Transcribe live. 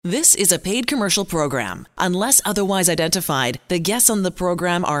This is a paid commercial program. Unless otherwise identified, the guests on the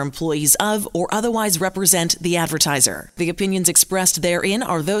program are employees of or otherwise represent the advertiser. The opinions expressed therein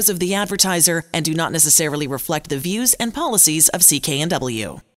are those of the advertiser and do not necessarily reflect the views and policies of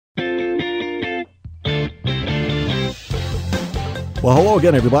CKNW. Well, hello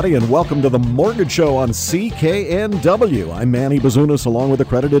again, everybody, and welcome to the Mortgage Show on CKNW. I'm Manny Bazunas, along with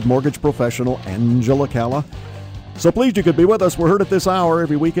accredited mortgage professional Angela Calla. So pleased you could be with us. We're heard at this hour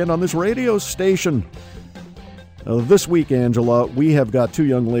every weekend on this radio station. This week, Angela, we have got two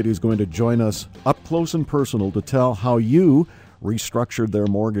young ladies going to join us up close and personal to tell how you restructured their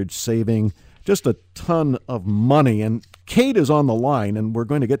mortgage, saving just a ton of money. And Kate is on the line, and we're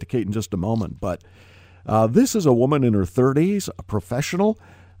going to get to Kate in just a moment. But this is a woman in her 30s, a professional,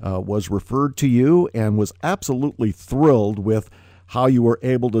 was referred to you and was absolutely thrilled with how you were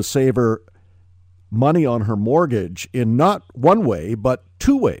able to save her money on her mortgage in not one way, but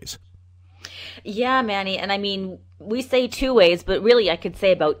two ways. Yeah, Manny. And I mean, we say two ways, but really I could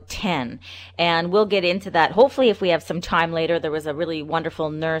say about 10. And we'll get into that. Hopefully, if we have some time later. There was a really wonderful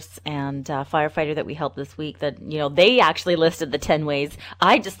nurse and firefighter that we helped this week that, they actually listed the 10 ways.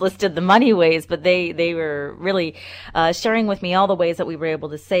 I just listed the money ways, but they were really sharing with me all the ways that we were able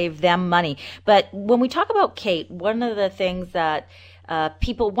to save them money. But when we talk about Kate, one of the things that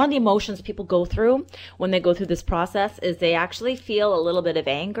one of the emotions people go through when they go through this process is they actually feel a little bit of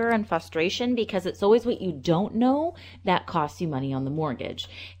anger and frustration because it's always what you don't know that costs you money on the mortgage.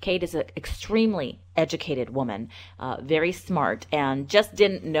 Kate is an extremely educated woman, very smart, and just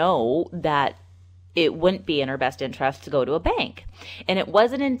didn't know that it wouldn't be in her best interest to go to a bank. And it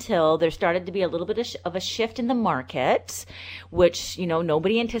wasn't until there started to be a little bit of a shift in the market, which,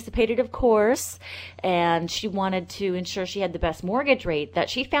 nobody anticipated, of course, and she wanted to ensure she had the best mortgage rate, that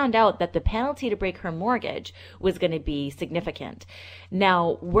she found out that the penalty to break her mortgage was going to be significant.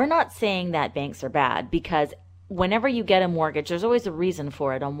 Now, we're not saying that banks are bad, because whenever you get a mortgage, there's always a reason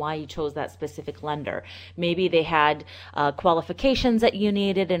for it on why you chose that specific lender. Maybe they had qualifications that you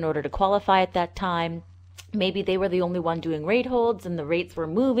needed in order to qualify at that time. Maybe they were the only one doing rate holds and the rates were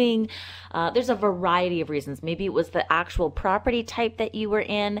moving. There's a variety of reasons. Maybe it was the actual property type that you were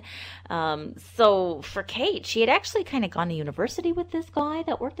in. So for Kate, she had actually kind of gone to university with this guy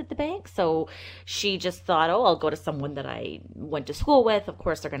that worked at the bank. So she just thought, I'll go to someone that I went to school with. Of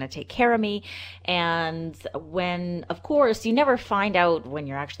course, they're going to take care of me. And of course, you never find out when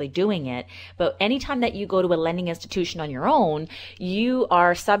you're actually doing it. But anytime that you go to a lending institution on your own, you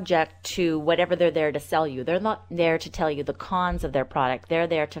are subject to whatever they're there to sell you. They're not there to tell you the cons of their product. They're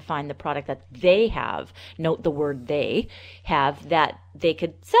there to find the product that they have, note the word they have, that they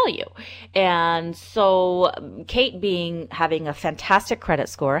could sell you. And so Kate having a fantastic credit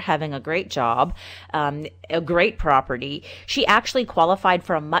score, having a great job, a great property, she actually qualified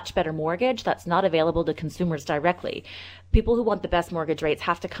for a much better mortgage that's not available to consumers directly. People who want the best mortgage rates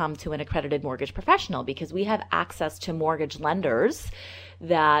have to come to an accredited mortgage professional, because we have access to mortgage lenders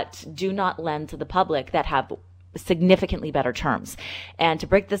that do not lend to the public that have significantly better terms. And to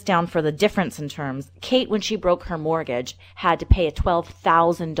break this down for the difference in terms, Kate, when she broke her mortgage, had to pay a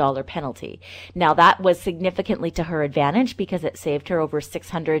 $12,000 penalty. Now, that was significantly to her advantage because it saved her over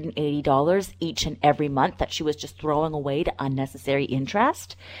 $680 each and every month that she was just throwing away to unnecessary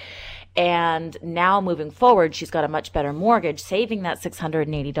interest. And now moving forward, she's got a much better mortgage, saving that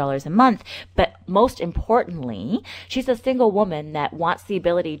 $680 a month. But most importantly, she's a single woman that wants the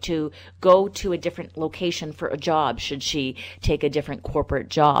ability to go to a different location for a job should she take a different corporate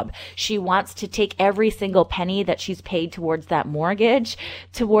job. She wants to take every single penny that she's paid towards that mortgage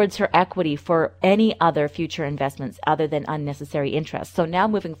towards her equity for any other future investments other than unnecessary interest. So now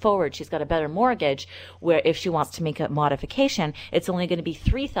moving forward, she's got a better mortgage where if she wants to make a modification, it's only going to be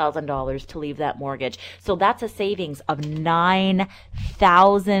 $3,000 to leave that mortgage. So that's a savings of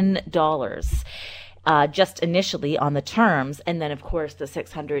 $9,000 just initially on the terms, and then of course the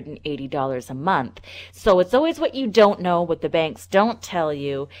 $680 a month. So it's always what you don't know, what the banks don't tell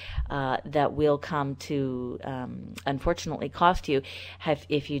you, that will come to unfortunately cost you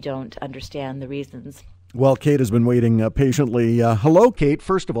if you don't understand the reasons. Well, Kate has been waiting patiently. Hello, Kate.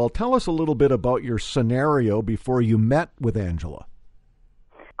 First of all, tell us a little bit about your scenario before you met with Angela.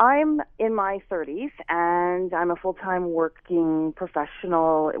 I'm in my 30s, and I'm a full-time working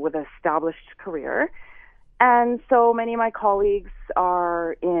professional with an established career. And so many of my colleagues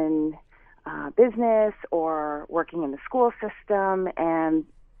are in business or working in the school system, and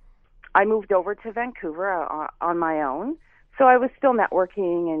I moved over to Vancouver on my own. So I was still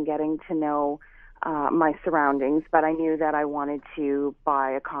networking and getting to know my surroundings, but I knew that I wanted to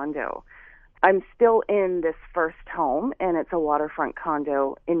buy a condo. I'm still in this first home, and it's a waterfront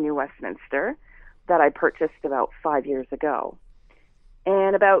condo in New Westminster that I purchased about 5 years ago.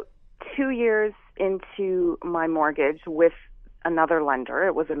 And about 2 years into my mortgage with another lender,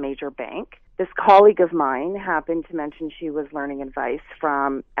 it was a major bank, this colleague of mine happened to mention she was learning advice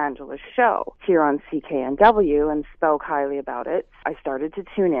from Angela's show here on CKNW and spoke highly about it. I started to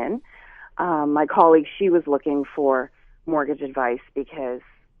tune in. My colleague, she was looking for mortgage advice because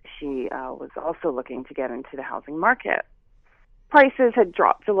she was also looking to get into the housing market. Prices had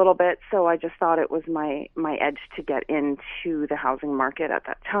dropped a little bit, so I just thought it was my edge to get into the housing market at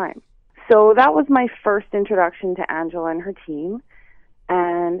that time. So that was my first introduction to Angela and her team,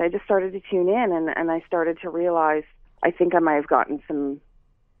 and I just started to tune in, and I started to realize I think I might have gotten some,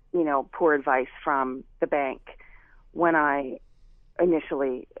 poor advice from the bank when I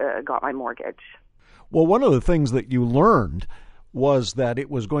initially got my mortgage. Well, one of the things that you learned was that it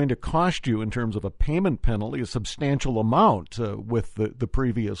was going to cost you, in terms of a payment penalty, a substantial amount with the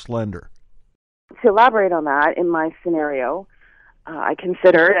previous lender. To elaborate on that, in my scenario, I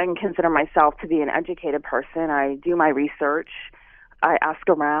consider myself to be an educated person. I do my research. I ask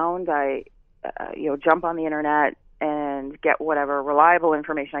around. I, jump on the internet and get whatever reliable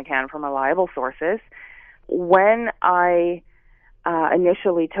information I can from reliable sources. When I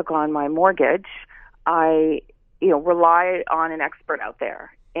initially took on my mortgage, I relied on an expert out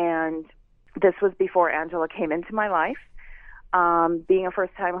there. And this was before Angela came into my life. Being a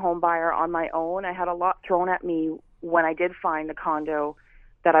first-time home buyer on my own, I had a lot thrown at me when I did find the condo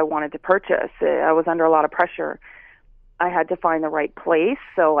that I wanted to purchase. I was under a lot of pressure. I had to find the right place,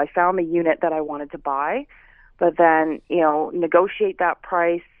 so I found the unit that I wanted to buy, but then, negotiate that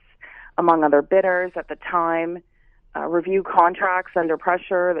price among other bidders at the time, review contracts under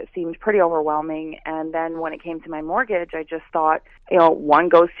pressure that seemed pretty overwhelming. And then when it came to my mortgage, I just thought, one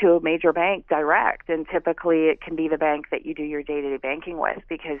goes to a major bank direct, and typically it can be the bank that you do your day-to-day banking with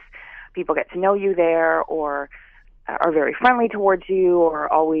because people get to know you there or are very friendly towards you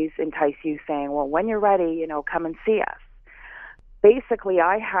or always entice you saying, well, when you're ready, come and see us. Basically,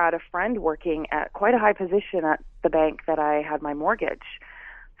 I had a friend working at quite a high position at the bank that I had my mortgage.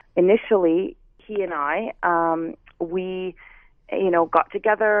 Initially, he and I, we, got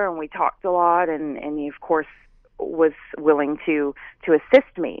together and we talked a lot, and he, of course, was willing to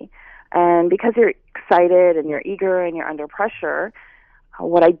assist me. And because you're excited and you're eager and you're under pressure,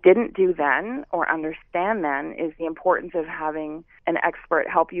 what I didn't do then or understand then is the importance of having an expert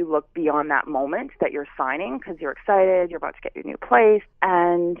help you look beyond that moment that you're signing because you're excited, you're about to get your new place.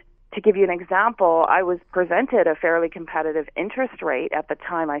 And to give you an example, I was presented a fairly competitive interest rate at the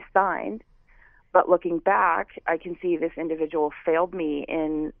time I signed. But looking back, I can see this individual failed me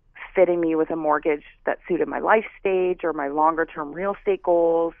in fitting me with a mortgage that suited my life stage or my longer-term real estate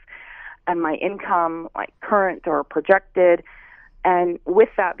goals and my income, like current or projected. And with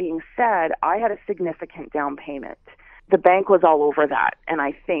that being said, I had a significant down payment. The bank was all over that, and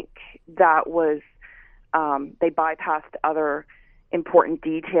I think that was, they bypassed other important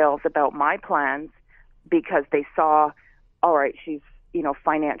details about my plans because they saw, all right, she's,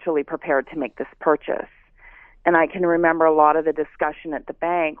 financially prepared to make this purchase. And I can remember a lot of the discussion at the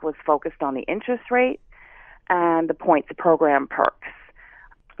bank was focused on the interest rate and the points program perks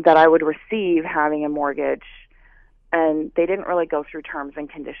that I would receive having a mortgage, and they didn't really go through terms and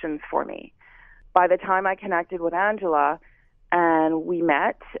conditions for me. By the time I connected with Angela and we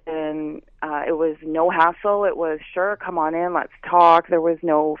met, and it was no hassle, it was, sure, come on in, let's talk. There was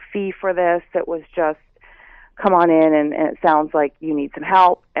no fee for this. It was just, come on in, and it sounds like you need some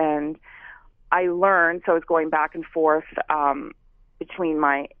help. And I learned, so I was going back and forth between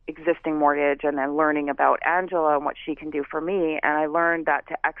my existing mortgage and then learning about Angela and what she can do for me. And I learned that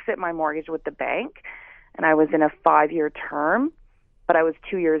to exit my mortgage with the bank, and I was in a 5-year term, but I was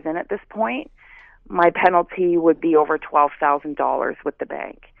 2 years in at this point, my penalty would be over $12,000 with the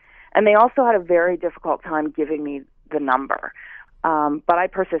bank. And they also had a very difficult time giving me the number. But I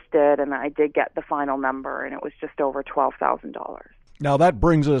persisted, and I did get the final number, and it was just over $12,000. Now that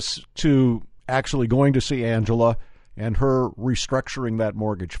brings us to actually going to see Angela and her restructuring that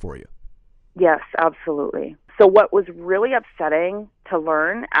mortgage for you. Yes, absolutely. So what was really upsetting to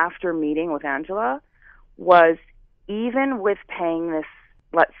learn after meeting with Angela was even with paying this,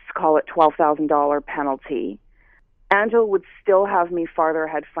 let's call it $12,000 penalty, Angela would still have me farther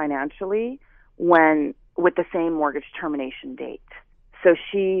ahead financially with the same mortgage termination date. So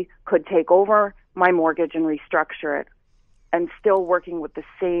she could take over my mortgage and restructure it and still working with the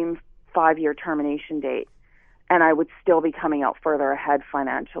same 5-year termination date. And I would still be coming out further ahead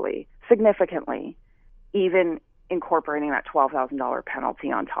financially, significantly, even incorporating that $12,000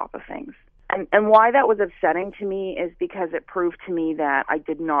 penalty on top of things. And why that was upsetting to me is because it proved to me that I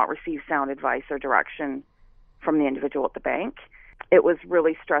did not receive sound advice or direction from the individual at the bank. It was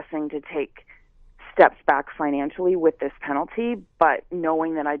really stressing to take steps back financially with this penalty, but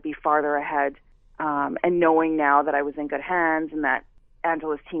knowing that I'd be farther ahead, and knowing now that I was in good hands and that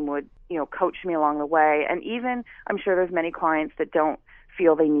Angela's team would, coach me along the way. And even, I'm sure there's many clients that don't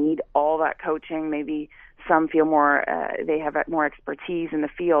feel they need all that coaching. Maybe some feel more, they have more expertise in the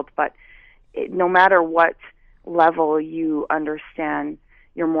field, but no matter what level you understand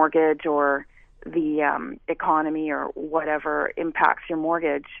your mortgage or the economy or whatever impacts your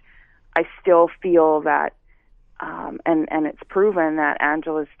mortgage, I still feel that, and it's proven that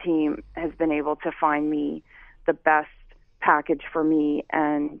Angela's team has been able to find me the best package for me.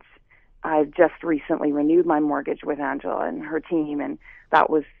 And I've just recently renewed my mortgage with Angela and her team, and that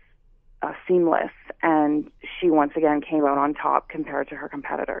was seamless. And she once again came out on top compared to her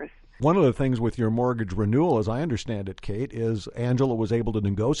competitors. One of the things with your mortgage renewal, as I understand it, Kate, is Angela was able to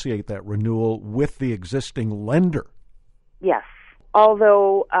negotiate that renewal with the existing lender. Yes.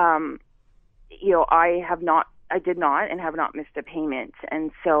 Although, I did not and have not missed a payment,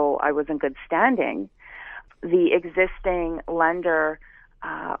 and so I was in good standing. The existing lender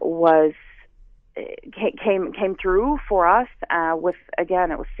came through for us with,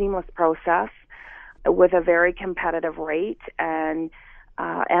 again, it was seamless process with a very competitive rate. And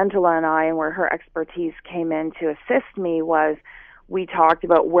Angela and I, and where her expertise came in to assist me, was we talked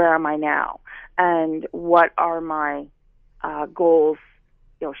about where am I now and what are my goals,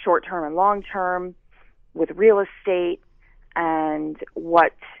 short term and long term with real estate, and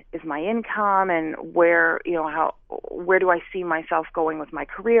what is my income, and where do I see myself going with my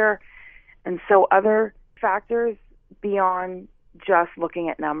career. And so other factors beyond just looking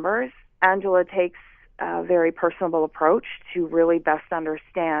at numbers. Angela takes a very personable approach to really best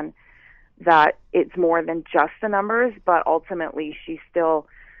understand that it's more than just the numbers, but ultimately she still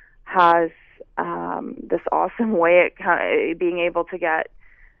has this awesome way at being able to get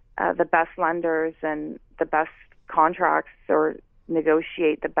the best lenders and the best contracts or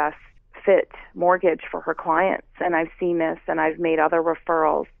negotiate the best fit mortgage for her clients. And I've seen this, and I've made other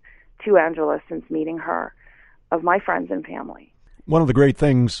referrals to Angela since meeting her of my friends and family. One of the great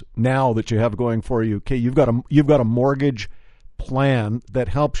things now that you have going for you, Kate, you've got a mortgage plan that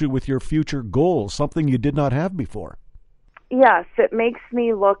helps you with your future goals, something you did not have before. Yes, it makes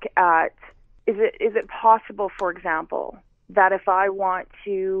me look at, is it possible, for example, that if I want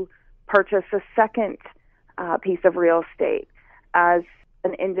to purchase a second piece of real estate as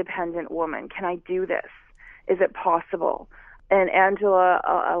an independent woman, can I do this? Is it possible? And Angela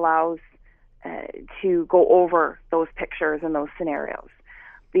allows to go over those pictures and those scenarios,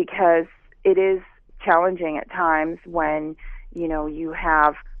 because it is challenging at times when, you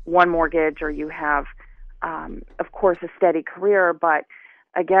have one mortgage or you have, of course, a steady career. But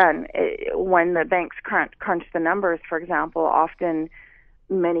again, when the banks crunch the numbers, for example, often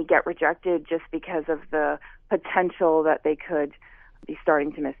many get rejected just because of the potential that they could be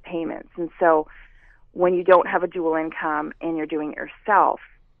starting to miss payments. And so when you don't have a dual income and you're doing it yourself,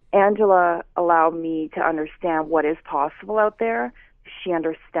 Angela allowed me to understand what is possible out there. She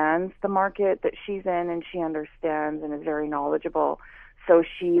understands the market that she's in, and she understands and is very knowledgeable. So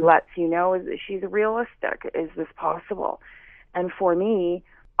she lets you know that she's realistic. Is this possible? And for me,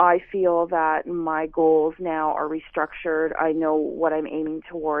 I feel that my goals now are restructured. I know what I'm aiming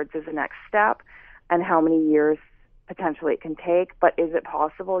towards as the next step and how many years potentially it can take. But is it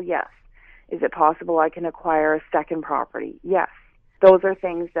possible? Yes. Is it possible I can acquire a second property? Yes. Those are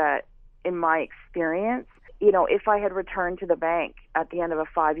things that, in my experience, if I had returned to the bank at the end of a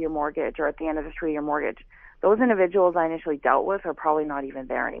 5-year mortgage or at the end of a 3-year mortgage, those individuals I initially dealt with are probably not even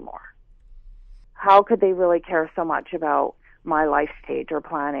there anymore. How could they really care so much about my life stage or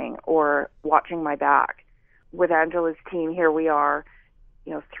planning or watching my back? With Angela's team, here we are,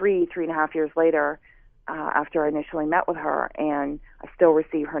 3.5 years later, after I initially met with her, and I still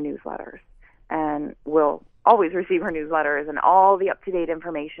receive her newsletters and will always receive her newsletters and all the up-to-date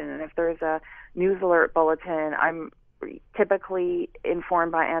information. And if there's a news alert bulletin, I'm typically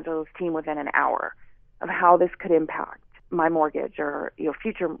informed by Angela's team within an hour of how this could impact my mortgage or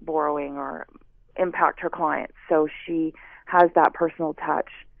future borrowing or impact her clients. So she has that personal touch,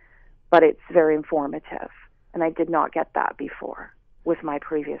 but it's very informative. And I did not get that before with my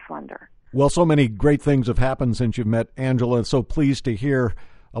previous lender. Well, so many great things have happened since you've met Angela, and so pleased to hear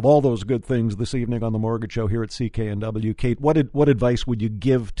of all those good things this evening on the Mortgage Show here at CKNW. Kate, what advice would you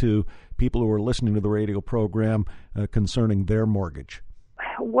give to people who are listening to the radio program concerning their mortgage?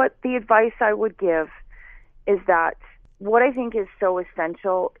 What the advice I would give is that what I think is so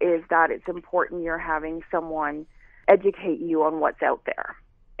essential is that it's important you're having someone educate you on what's out there.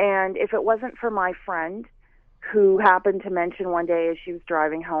 And if it wasn't for my friend who happened to mention one day as she was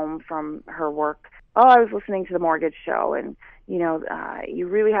driving home from her work, oh, I was listening to the Mortgage Show, and, you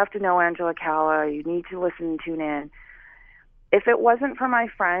really have to know Angela Calla, you need to listen and tune in. If it wasn't for my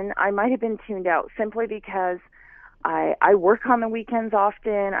friend, I might have been tuned out simply because I work on the weekends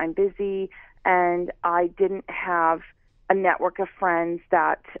often, I'm busy, and I didn't have a network of friends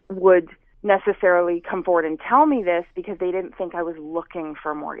that would necessarily come forward and tell me this because they didn't think I was looking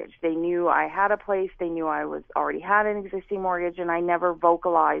for a mortgage. They knew I had a place, they knew I already had an existing mortgage, and I never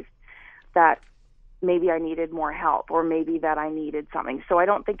vocalized that maybe I needed more help or maybe that I needed something. So I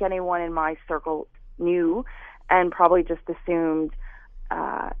don't think anyone in my circle knew and probably just assumed,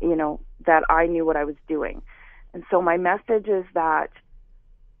 that I knew what I was doing. And so my message is that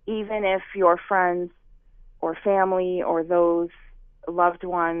even if your friends or family or those loved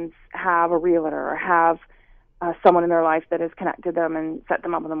ones have a realtor or have someone in their life that has connected them and set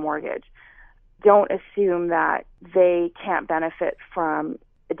them up with a mortgage, don't assume that they can't benefit from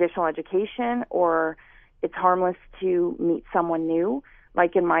additional education or it's harmless to meet someone new,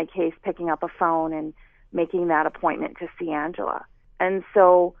 like in my case, picking up a phone and making that appointment to see Angela. And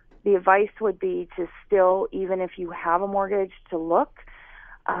so the advice would be to still, even if you have a mortgage, to look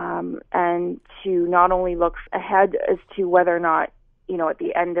and to not only look ahead as to whether or not, at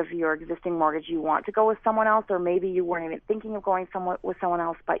the end of your existing mortgage, you want to go with someone else, or maybe you weren't even thinking of going with someone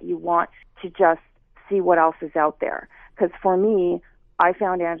else, but you want to just see what else is out there. Because for me, I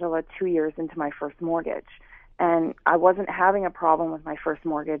found Angela 2 years into my first mortgage, and I wasn't having a problem with my first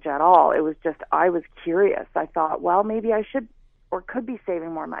mortgage at all. It was just I was curious. I thought, well, maybe I should or could be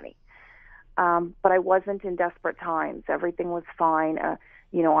saving more money. But I wasn't in desperate times. Everything was fine,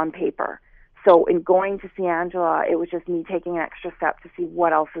 on paper. So in going to see Angela, it was just me taking an extra step to see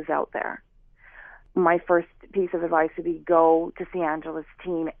what else is out there. My first piece of advice would be go to see Angela's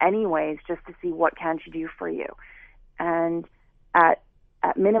team anyways, just to see what can she do for you. And at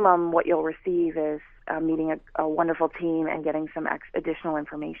minimum, what you'll receive is meeting a wonderful team and getting some additional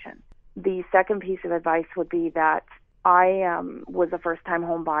information. The second piece of advice would be that I was a first-time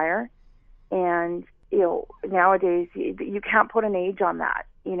home buyer, and nowadays you can't put an age on that.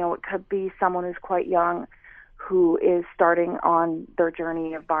 It could be someone who's quite young who is starting on their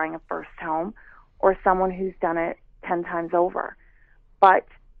journey of buying a first home, or someone who's done it 10 times over. But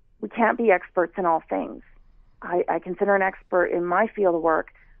we can't be experts in all things. I consider an expert in my field of work,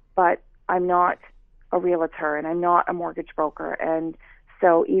 but I'm not a realtor and I'm not a mortgage broker. And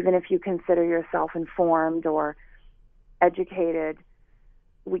so even if you consider yourself informed or educated,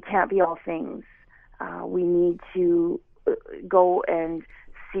 we can't be all things. We need to go and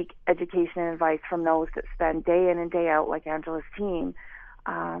seek education and advice from those that spend day in and day out, like Angela's team,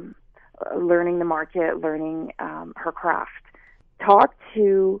 learning the market, learning her craft. Talk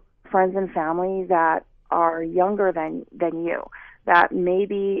to friends and family that are younger than you, that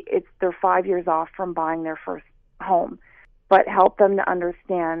maybe they're 5 years off from buying their first home, but help them to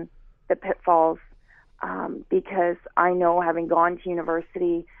understand the pitfalls, because I know, having gone to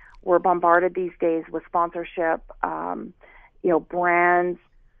university, we're bombarded these days with sponsorship, brands,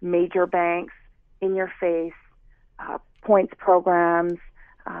 major banks in your face, points programs,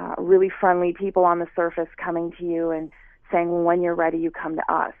 really friendly people on the surface coming to you and saying, well, when you're ready, you come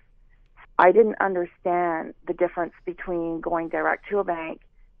to us. I didn't understand the difference between going direct to a bank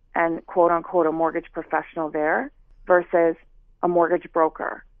and quote unquote a mortgage professional there versus a mortgage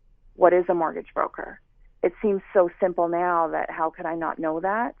broker. What is a mortgage broker? It seems so simple now that how could I not know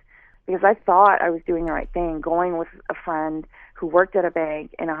that? Because I thought I was doing the right thing, going with a friend who worked at a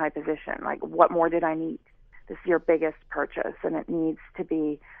bank in a high position. Like, what more did I need? This is your biggest purchase, and it needs to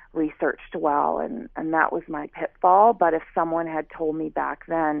be researched well, and that was my pitfall. But if someone had told me back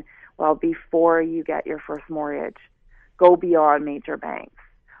then, well, before you get your first mortgage, go beyond major banks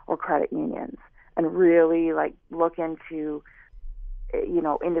or credit unions and really look into,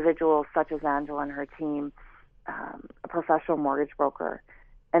 individuals such as Angela and her team, a professional mortgage broker,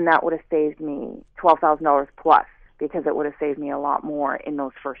 and that would have saved me $12,000 plus, because it would have saved me a lot more in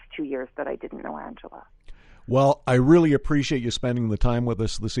those first 2 years that I didn't know Angela. Well, I really appreciate you spending the time with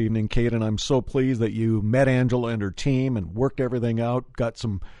us this evening, Kate, and I'm so pleased that you met Angela and her team and worked everything out, got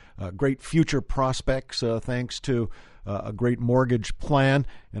some great future prospects thanks to a great mortgage plan.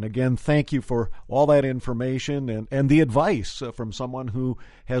 And again, thank you for all that information and the advice from someone who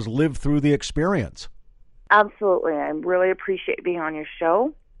has lived through the experience. Absolutely. I really appreciate being on your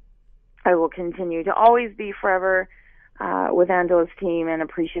show. I will continue to always be forever with Angela's team and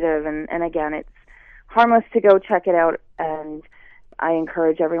appreciative. And again, it's harmless to go check it out. And I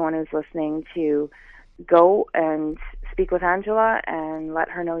encourage everyone who's listening to go and speak with Angela and let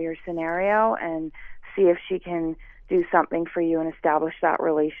her know your scenario and see if she can do something for you and establish that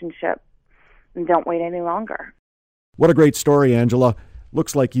relationship. And don't wait any longer. What a great story, Angela.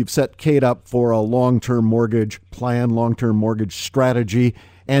 Looks like you've set Kate up for a long-term mortgage plan, long-term mortgage strategy,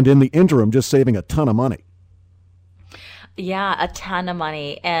 and in the interim, just saving a ton of money. Yeah, a ton of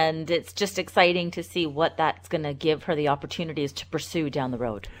money. And it's just exciting to see what that's going to give her the opportunities to pursue down the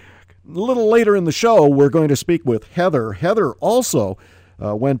road. A little later in the show, we're going to speak with Heather. Heather also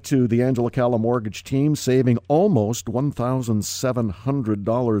went to the Angela Calla Mortgage team, saving almost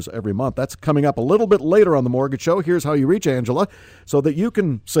 $1,700 every month. That's coming up a little bit later on the Mortgage Show. Here's how you reach Angela so that you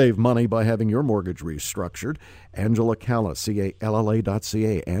can save money by having your mortgage restructured. Angela Calla,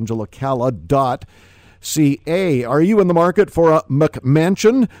 CALLA.ca, AngelaCalla.ca. Are you in the market for a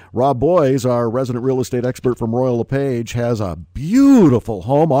McMansion? Rob Boys, our resident real estate expert from Royal LePage, has a beautiful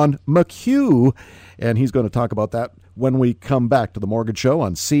home on McHugh, and he's going to talk about that when we come back to the Mortgage Show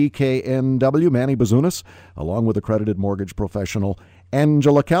on CKNW. Manny Bazunas, along with accredited mortgage professional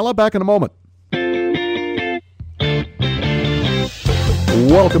Angela Calla. Back in a moment.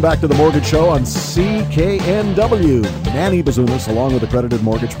 Welcome back to the Mortgage Show on CKNW. Manny Bazunas, along with accredited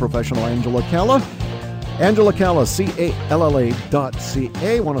mortgage professional Angela Calla. Angela Calla,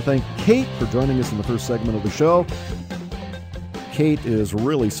 CALLA.ca. I want to thank Kate for joining us in the first segment of the show. Kate is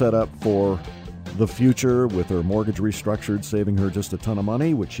really set up for the future with her mortgage restructured, saving her just a ton of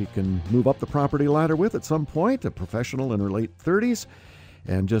money, which she can move up the property ladder with at some point, a professional in her late 30s,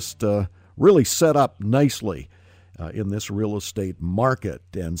 and just really set up nicely in this real estate market.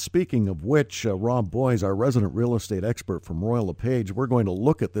 And speaking of which, Rob Boys, our resident real estate expert from Royal LePage, we're going to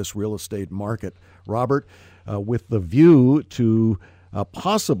look at this real estate market, Robert, with the view to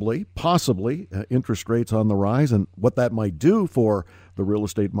possibly interest rates on the rise and what that might do for the real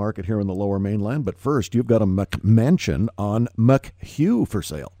estate market here in the Lower Mainland. But first, you've got a McMansion on McHugh for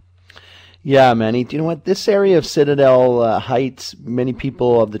sale. Yeah, Manny. Do you know what? This area of Citadel Heights, many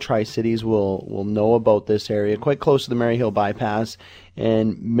people of the Tri-Cities will know about this area, quite close to the Maryhill Bypass.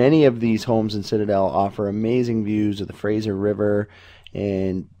 And many of these homes in Citadel offer amazing views of the Fraser River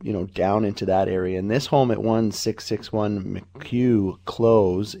and, down into that area. And this home at 1661 McHugh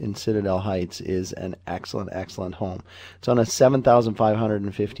Close in Citadel Heights is an excellent home. It's on a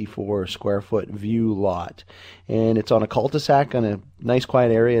 7,554 square foot view lot. And it's on a cul-de-sac on a nice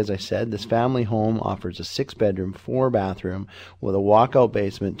quiet area, as I said. This family home offers a 6-bedroom, 4-bathroom with a walkout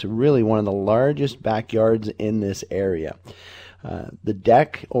basement to really one of the largest backyards in this area. The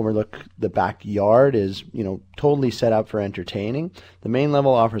deck overlook the backyard is, totally set up for entertaining. The main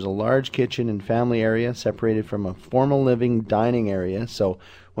level offers a large kitchen and family area separated from a formal living dining area. So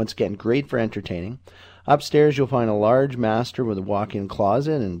once again, great for entertaining. Upstairs, you'll find a large master with a walk-in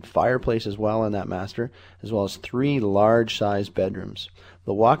closet and fireplace as well in that master, as well as 3 large-sized bedrooms.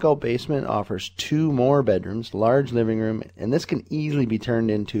 The walkout basement offers 2 more bedrooms, large living room, and this can easily be turned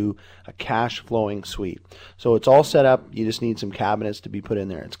into a cash-flowing suite. So it's all set up. You just need some cabinets to be put in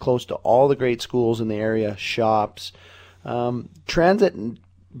there. It's close to all the great schools in the area, shops. Transit and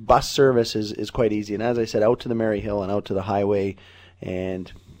bus service is quite easy. And as I said, out to the Maryhill and out to the highway,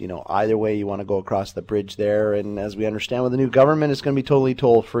 and either way you want to go across the bridge there. And as we understand with the new government, it's going to be totally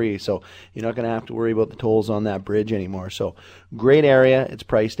toll-free. So you're not going to have to worry about the tolls on that bridge anymore. So great area. It's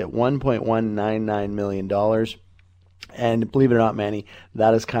priced at $1.199 million. And believe it or not, Manny,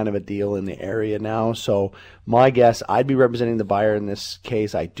 that is kind of a deal in the area now. So my guess, I'd be representing the buyer in this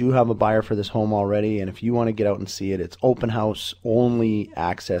case. I do have a buyer for this home already. And if you want to get out and see it, it's open house only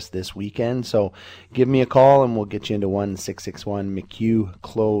access this weekend. So give me a call and we'll get you into 1661 McHugh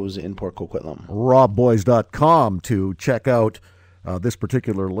Close in Port Coquitlam. RobBoys.com to check out this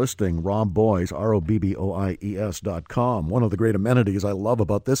particular listing. Rob Boys, ROBBOIES.com. One of the great amenities I love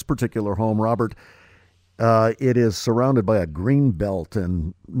about this particular home, Robert, it is surrounded by a green belt,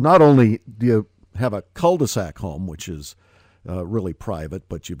 and not only do you have a cul-de-sac home, which is really private,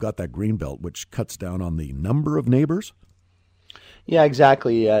 but you've got that green belt, which cuts down on the number of neighbors. Yeah,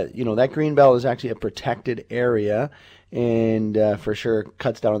 exactly. That green belt is actually a protected area, and for sure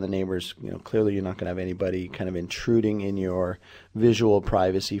cuts down on the neighbors. Clearly you're not going to have anybody kind of intruding in your visual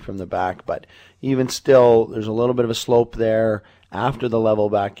privacy from the back, but even still, there's a little bit of a slope there after the level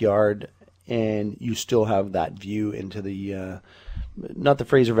backyard, and you still have that view into the not the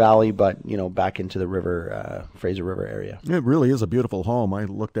Fraser Valley, but, back into the river, Fraser River area. It really is a beautiful home. I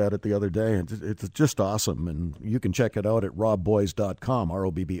looked at it the other day, and it's just awesome. And you can check it out at robboies.com,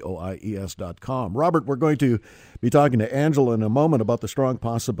 ROBBOIES.com. Robert, we're going to be talking to Angela in a moment about the strong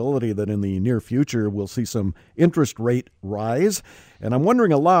possibility that in the near future we'll see some interest rate rise. And I'm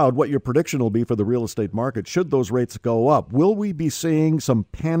wondering aloud what your prediction will be for the real estate market should those rates go up. Will we be seeing some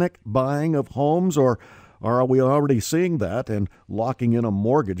panic buying of homes, or are we already seeing that and locking in a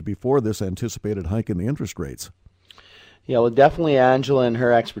mortgage before this anticipated hike in the interest rates? Yeah, well, definitely Angela and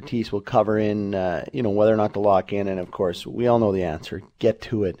her expertise will cover in, whether or not to lock in. And, of course, we all know the answer. Get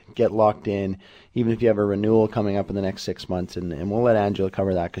to it. Get locked in, even if you have a renewal coming up in the next 6 months. And we'll let Angela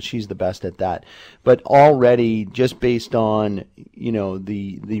cover that because she's the best at that. But already, just based on,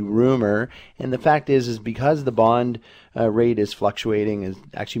 the rumor, and the fact is because the bond rate is fluctuating, is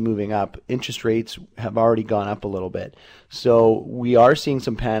actually moving up, interest rates have already gone up a little bit. So we are seeing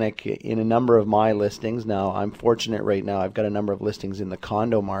some panic in a number of my listings. Now, I'm fortunate right now. I've got a number of listings in the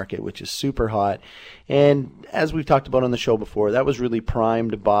condo market, which is super hot. And as we've talked about on the show before, that was really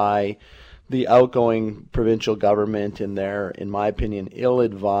primed by the outgoing provincial government and their, in my opinion,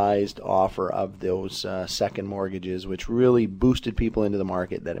 ill-advised offer of those second mortgages, which really boosted people into the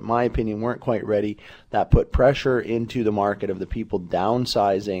market that, in my opinion, weren't quite ready. That put pressure into the market of the people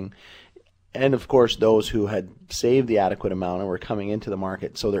downsizing, and, of course, those who had saved the adequate amount and were coming into the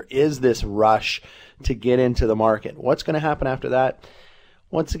market. So there is this rush to get into the market. What's going to happen after that?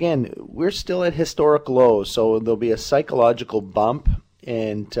 Once again, we're still at historic lows, so there'll be a psychological bump,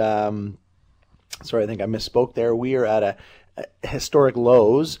 and sorry, I think I misspoke there. We are at a historic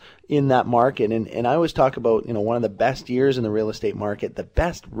lows in that market. And I always talk about, one of the best years in the real estate market, the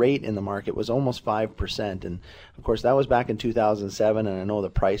best rate in the market was almost 5%. And of course, that was back in 2007. And I know the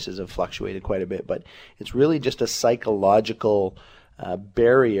prices have fluctuated quite a bit, but it's really just a psychological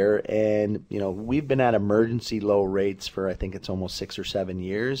barrier. And, we've been at emergency low rates for, I think it's almost 6 or 7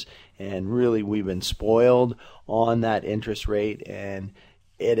 years. And really, we've been spoiled on that interest rate. And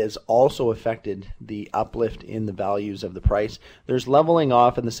it has also affected the uplift in the values of the price. There's leveling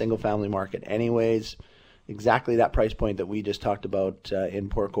off in the single-family market anyways. Exactly that price point that we just talked about in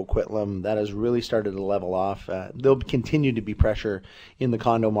Port Coquitlam, that has really started to level off. There'll continue to be pressure in the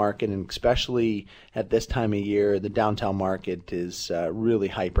condo market, and especially at this time of year, the downtown market is really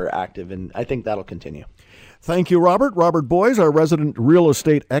hyperactive, and I think that'll continue. Thank you, Robert. Robert Boies, our resident real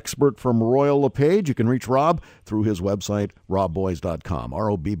estate expert from Royal LePage. You can reach Rob through his website, robboies.com,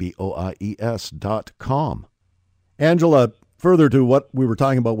 ROBBOIES.com. Angela, further to what we were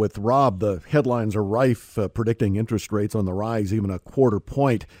talking about with Rob, the headlines are rife predicting interest rates on the rise. Even a quarter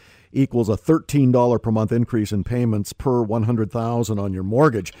point equals a $13 per month increase in payments per $100,000 on your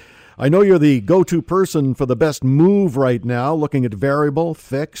mortgage. I know you're the go-to person for the best move right now, looking at variable,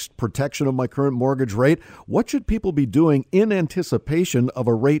 fixed, protection of my current mortgage rate. What should people be doing in anticipation of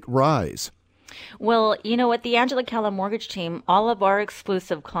a rate rise? Well, at the Angela Calla Mortgage Team, all of our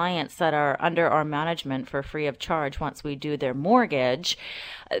exclusive clients that are under our management for free of charge once we do their mortgage,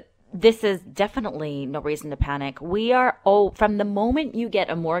 this is definitely no reason to panic. From the moment you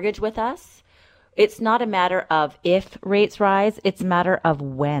get a mortgage with us, it's not a matter of if rates rise, it's a matter of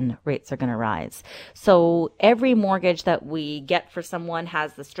when rates are going to rise. So every mortgage that we get for someone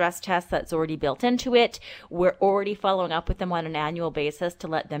has the stress test that's already built into it. We're already following up with them on an annual basis to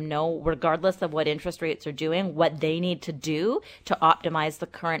let them know, regardless of what interest rates are doing, what they need to do to optimize the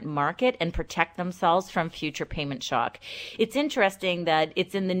current market and protect themselves from future payment shock. It's interesting that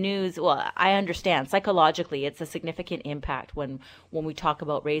it's in the news. Well, I understand psychologically it's a significant impact when we talk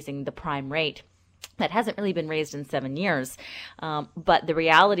about raising the prime rate. That hasn't really been raised in 7 years. But the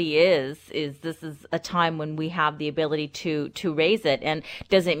reality is this is a time when we have the ability to raise it. And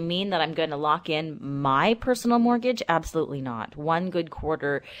does it mean that I'm going to lock in my personal mortgage? Absolutely not. One good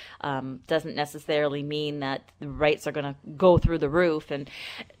quarter doesn't necessarily mean that the rates are going to go through the roof. And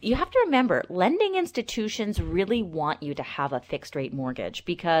you have to remember, lending institutions really want you to have a fixed rate mortgage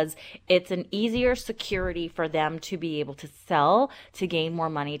because it's an easier security for them to be able to sell to gain more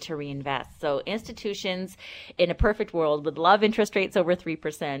money to reinvest. So institutions in a perfect world would love interest rates over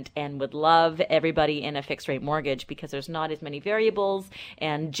 3% and would love everybody in a fixed rate mortgage because there's not as many variables,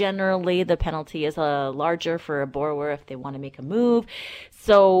 and generally the penalty is larger for a borrower if they want to make a move.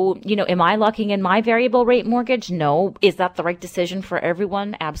 So, am I locking in my variable rate mortgage? No. Is that the right decision for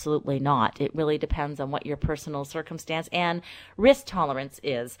everyone? Absolutely not. It really depends on what your personal circumstance and risk tolerance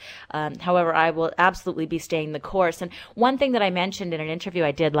is. However, I will absolutely be staying the course. And one thing that I mentioned in an interview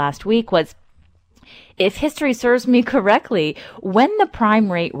I did last week was, if history serves me correctly, when the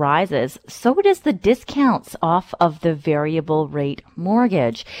prime rate rises, so does the discounts off of the variable rate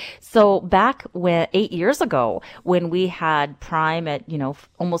mortgage. So back 8 years ago, when we had prime at,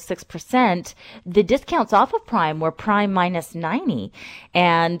 almost 6%, the discounts off of prime were prime minus 90.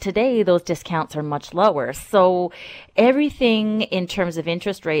 And today those discounts are much lower. So everything in terms of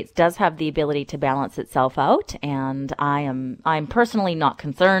interest rates does have the ability to balance itself out. And I'm personally not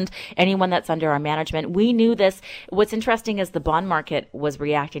concerned. Anyone that's under our management, we knew this. What's interesting is the bond market was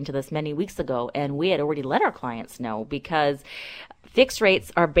reacting to this many weeks ago, and we had already let our clients know, because fixed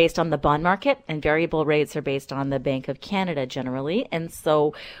rates are based on the bond market and variable rates are based on the Bank of Canada generally. And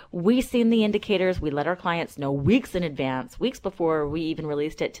so we seen the indicators. We let our clients know weeks in advance, weeks before we even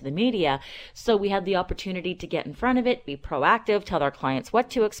released it to the media. So we had the opportunity to get in front of it, be proactive, tell our clients what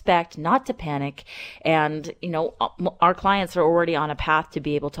to expect, not to panic. And, our clients are already on a path to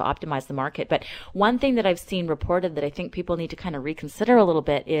be able to optimize the market. But one thing that I've seen reported that I think people need to kind of reconsider a little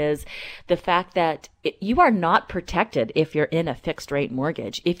bit is the fact that you are not protected if you're in a fixed rate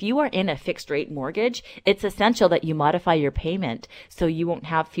mortgage. If you are in a fixed rate mortgage, it's essential that you modify your payment so you won't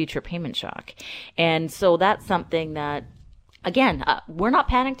have future payment shock. And so that's something that, again, we're not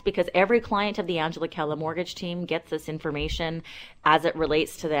panicked, because every client of the Angela Calla mortgage team gets this information as it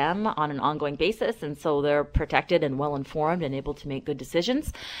relates to them on an ongoing basis. And so they're protected and well informed and able to make good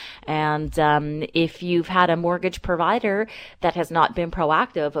decisions. And if you've had a mortgage provider that has not been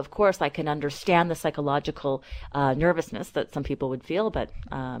proactive, of course, I can understand the psychological nervousness that some people would feel. But,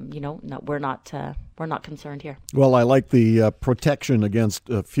 we're not concerned here. Well, I like the protection against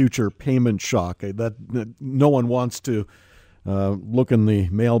future payment shock. That no one wants to look in the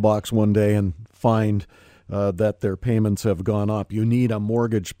mailbox one day and find that their payments have gone up. You need a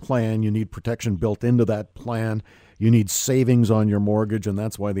mortgage plan. You need protection built into that plan. You need savings on your mortgage, and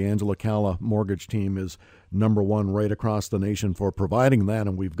that's why the Angela Calla mortgage team is number one right across the nation for providing that.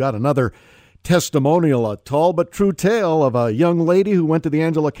 And we've got another testimonial, a tall but true tale of a young lady who went to the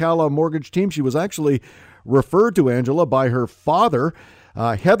Angela Calla mortgage team. She was actually referred to Angela by her father.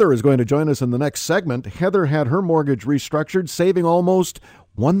 Heather is going to join us in the next segment. Heather had her mortgage restructured, saving almost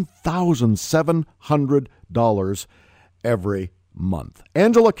 $1,700 every month.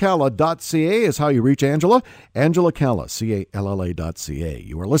 AngelaCalla.ca is how you reach Angela. Angela Calla, CALLA.ca.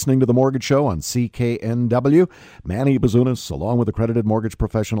 You are listening to The Mortgage Show on CKNW. Manny Bazunas, along with accredited mortgage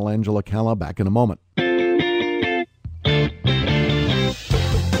professional Angela Calla. Back in a moment.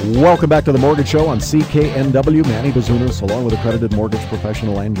 Welcome back to The Mortgage Show on CKNW. Manny Bazunas, along with accredited mortgage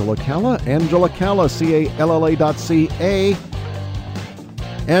professional Angela Calla. Angela Calla, CALLA.ca.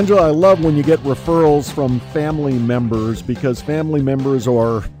 Angela, I love when you get referrals from family members, because family members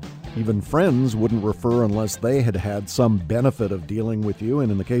or even friends wouldn't refer unless they had had some benefit of dealing with you.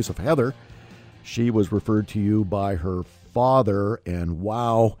 And in the case of Heather, she was referred to you by her father, and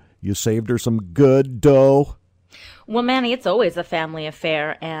wow, you saved her some good dough. Well, Manny, it's always a family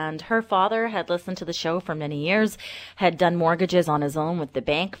affair, and her father had listened to the show for many years, had done mortgages on his own with the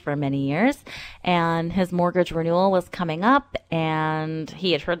bank for many years, and his mortgage renewal was coming up, and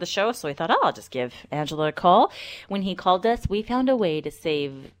he had heard the show, so he thought, I'll just give Angela a call. When he called us, we found a way to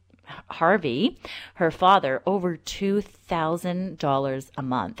save Harvey, her father, over $2,000 a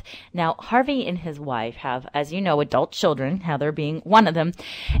month. Now, Harvey and his wife have, as you know, adult children, Heather being one of them,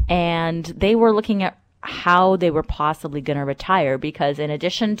 and they were looking at how they were possibly going to retire, because in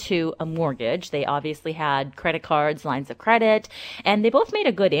addition to a mortgage, they obviously had credit cards, lines of credit, and they both made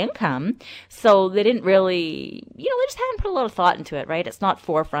a good income. So they didn't really, they just hadn't put a lot of thought into it, right? It's not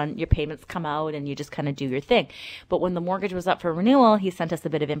forefront. Your payments come out and you just kind of do your thing. But when the mortgage was up for renewal, he sent us a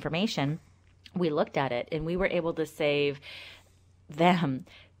bit of information. We looked at it and we were able to save them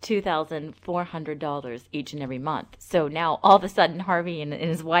 $2,400 each and every month. So now all of a sudden Harvey and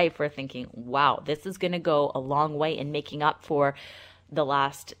his wife were thinking, wow, this is going to go a long way in making up for the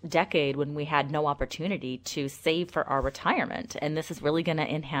last decade when we had no opportunity to save for our retirement. And this is really going to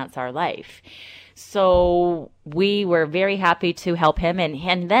enhance our life. So we were very happy to help him.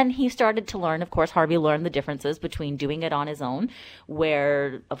 And then he started to learn, of course, Harvey learned the differences between doing it on his own,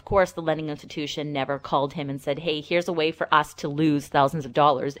 where, of course, the lending institution never called him and said, hey, here's a way for us to lose thousands of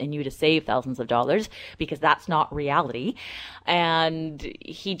dollars and you to save thousands of dollars, because that's not reality. And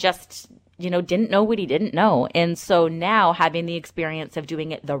he just didn't know what he didn't know. And so now, having the experience of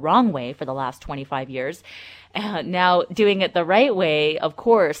doing it the wrong way for the last 25 years, now doing it the right way, of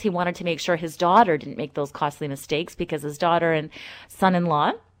course, he wanted to make sure his daughter didn't make those costly mistakes, because his daughter and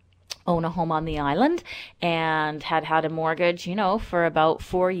son-in-law own a home on the island and had a mortgage, for about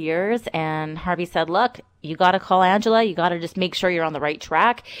 4 years. And Harvey said, look, you got to call Angela. You got to just make sure you're on the right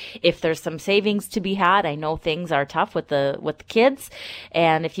track. If there's some savings to be had, I know things are tough with the kids.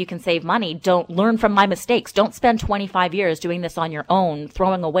 And if you can save money, don't learn from my mistakes. Don't spend 25 years doing this on your own,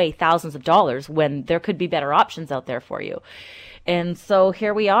 throwing away thousands of dollars when there could be better options out there for you. And so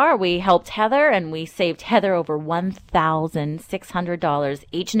here we are. We helped Heather, and we saved Heather over $1,600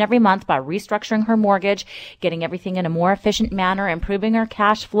 each and every month by restructuring her mortgage, getting everything in a more efficient manner, improving her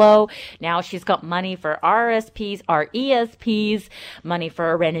cash flow. Now she's got money for RSPs, RESPs, money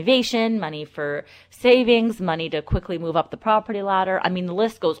for a renovation, money for savings, money to quickly move up the property ladder. I mean, the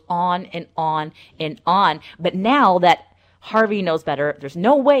list goes on and on and on. But now that Harvey knows better, there's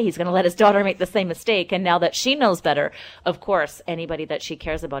no way he's going to let his daughter make the same mistake. And now that she knows better, of course, anybody that she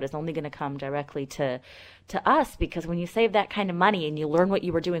cares about is only going to come directly to us, because when you save that kind of money and you learn what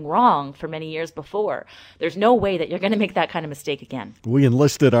you were doing wrong for many years before, there's no way that you're going to make that kind of mistake again. We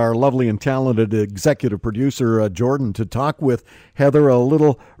enlisted our lovely and talented executive producer, Jordan, to talk with Heather a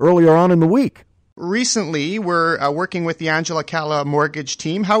little earlier on in the week. Recently, we're working with the Angela Calla mortgage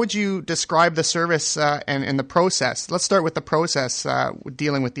team. How would you describe the service and the process? Let's start with the process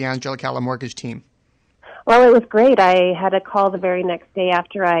dealing with the Angela Calla mortgage team. Well, it was great. I had a call the very next day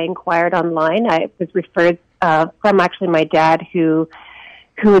after I inquired online. I was referred from actually my dad who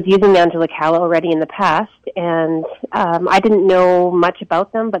was using Angela Calla already in the past, and I didn't know much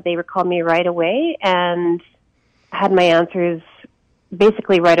about them, but they called me right away and had my answers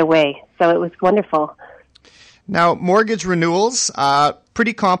basically right away. So it was wonderful. Now, mortgage renewals,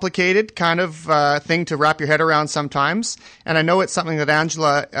 pretty complicated kind of thing to wrap your head around sometimes. And I know it's something that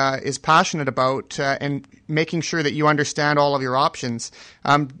Angela is passionate about and making sure that you understand all of your options.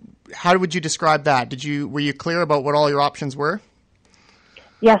 How would you describe that? Were you clear about what all your options were?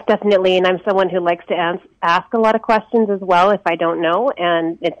 Yes, definitely. And I'm someone who likes to ask a lot of questions as well if I don't know.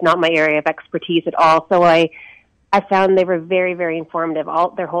 And it's not my area of expertise at all. So I found they were very, very informative.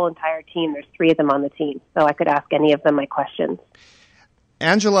 Their whole entire team, there's 3 of them on the team, so I could ask any of them my questions.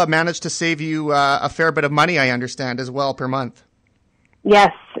 Angela managed to save you a fair bit of money, I understand, as well, per month.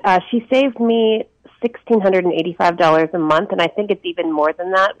 Yes, she saved me $1,685 a month, and I think it's even more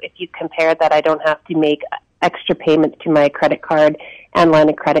than that if you compare that I don't have to make extra payments to my credit card and line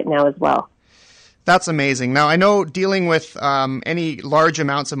of credit now as well. That's amazing. Now, I know dealing with any large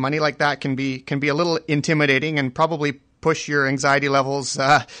amounts of money like that can be a little intimidating and probably push your anxiety levels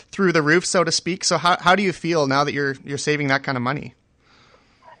through the roof, so to speak. So how do you feel now that you're saving that kind of money?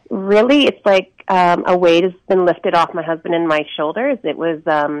 Really, it's like a weight has been lifted off my husband and my shoulders. It was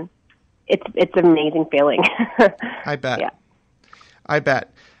it's an amazing feeling. I bet. Yeah. I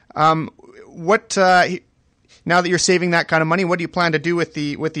bet. What now that you're saving that kind of money, what do you plan to do with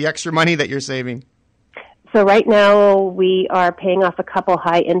the extra money that you're saving? So right now we are paying off a couple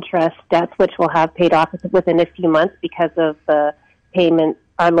high-interest debts, which we'll have paid off within a few months because of the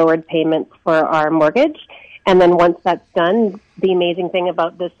our lowered payments for our mortgage. And then once that's done, the amazing thing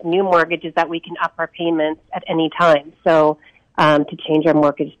about this new mortgage is that we can up our payments at any time. So to change our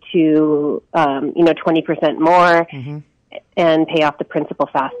mortgage to 20% more and pay off the principal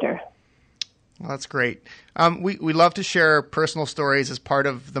faster. Well, that's great. We love to share personal stories as part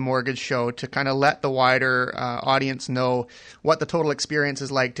of the Mortgage Show to kind of let the wider audience know what the total experience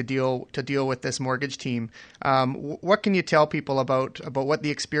is like to deal with this mortgage team. What can you tell people about what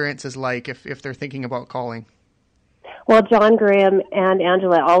the experience is like if they're thinking about calling? Well, John Graham and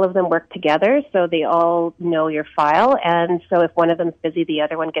Angela, all of them work together, so they all know your file. And so if one of them's busy, the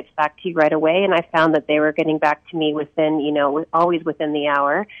other one gets back to you right away. And I found that they were getting back to me always within the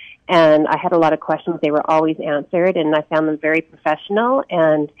hour. And I had a lot of questions. They were always answered, and I found them very professional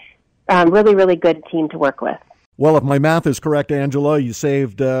and really, really good team to work with. Well, if my math is correct, Angela, you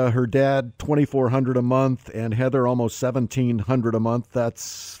saved her dad $2,400 a month and Heather almost $1,700 a month.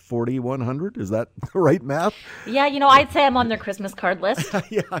 That's $4,100. Is that the right math? Yeah, I'd say I'm on their Christmas card list.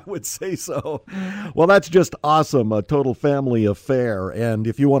 Yeah, I would say so. Well, that's just awesome. A total family affair. And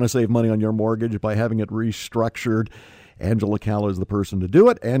if you want to save money on your mortgage by having it restructured, Angela Calla is the person to do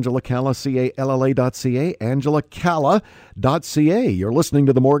it. Angela Calla, CALLA.ca, AngelaCalla.ca. You're listening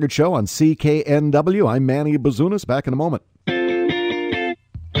to The Mortgage Show on CKNW. I'm Manny Bazunas. Back in a moment.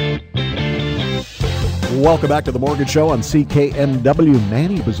 Welcome back to The Mortgage Show on CKNW.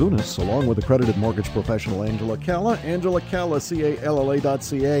 Manny Bazunas, along with accredited mortgage professional Angela Calla. Angela Calla,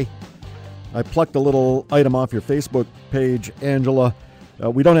 CALLA.ca. I plucked a little item off your Facebook page, Angela.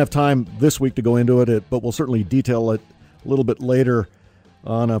 We don't have time this week to go into it, but we'll certainly detail it a little bit later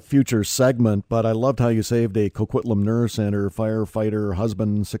on a future segment, but I loved how you saved a Coquitlam nurse and her firefighter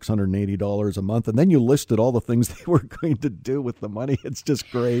husband $680 a month, and then you listed all the things they were going to do with the money. It's just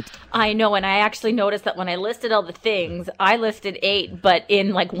great. I know, and I actually noticed that when I listed all the things, I listed 8, but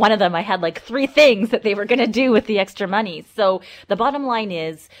in like one of them I had like 3 things that they were going to do with the extra money. So the bottom line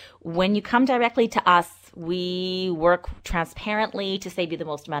is, when you come directly to us, we work transparently to save you the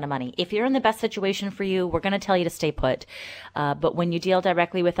most amount of money. If you're in the best situation for you, we're going to tell you to stay put. But when you deal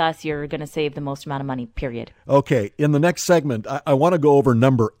directly with us, you're going to save the most amount of money, period. Okay. In the next segment, I want to go over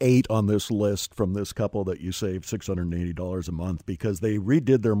number 8 on this list from this couple that you saved $680 a month because they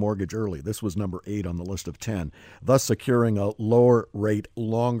redid their mortgage early. This was number 8 on the list of 10, thus securing a lower rate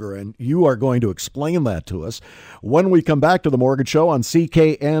longer. And you are going to explain that to us when we come back to the Mortgage Show on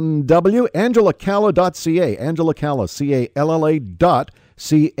CKNW. AngelaCalla.ca. Angela Calla, CALLA.ca.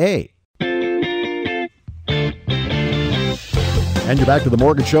 And you're back to the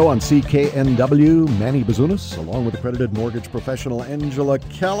Mortgage Show on CKNW. Manny Bazunas, along with accredited mortgage professional Angela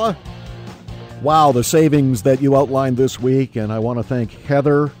Calla. Wow, the savings that you outlined this week, and I want to thank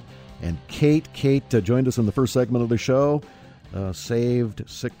Heather and Kate. Kate joined us in the first segment of the show, saved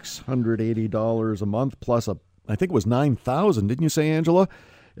 $680 a month, plus I think it was $9,000, didn't you say, Angela?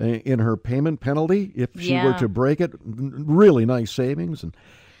 In her payment penalty if she were to break it. Really nice savings. And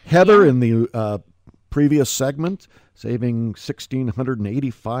Heather in the previous segment saving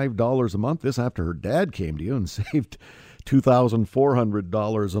 $1,685 a month. This after her dad came to you and saved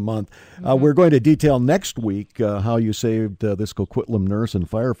 $2,400 a month. We're going to detail next week how you saved this Coquitlam nurse and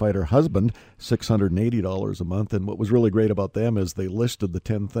firefighter husband $680 a month. And what was really great about them is they listed the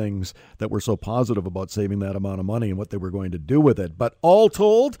 10 things that were so positive about saving that amount of money and what they were going to do with it. But all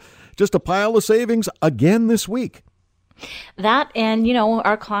told, just a pile of savings again this week. That, and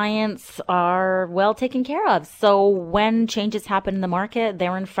our clients are well taken care of. So when changes happen in the market,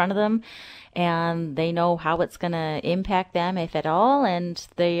 they're in front of them and they know how it's going to impact them, if at all, and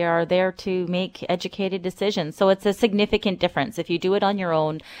they are there to make educated decisions. So it's a significant difference. If you do it on your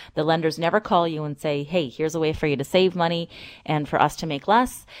own, the lenders never call you and say, hey, here's a way for you to save money and for us to make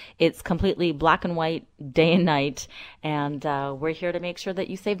less. It's completely black and white, day and night, and we're here to make sure that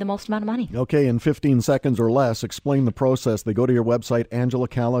you save the most amount of money. Okay, in 15 seconds or less, explain the process. They go to your website,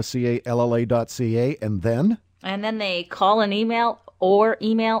 AngelaCalla, CALLA.ca, and then? And then they call and email or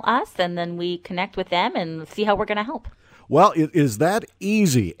email us, and then we connect with them and see how we're going to help. Well, it is that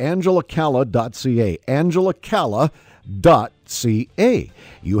easy. AngelaCalla.ca. AngelaCalla.ca.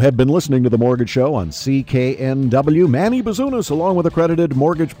 You have been listening to The Mortgage Show on CKNW. Manny Bazunas, along with accredited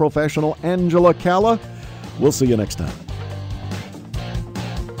mortgage professional Angela Calla. We'll see you next time.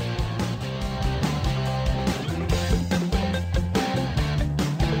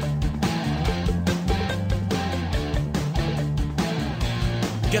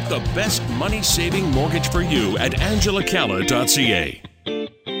 Get the best money-saving mortgage for you at AngelaCalla.ca.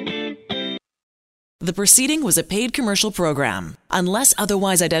 The proceeding was a paid commercial program. Unless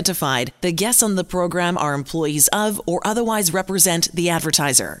otherwise identified, the guests on the program are employees of or otherwise represent the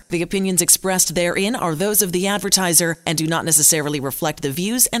advertiser. The opinions expressed therein are those of the advertiser and do not necessarily reflect the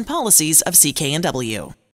views and policies of CKNW.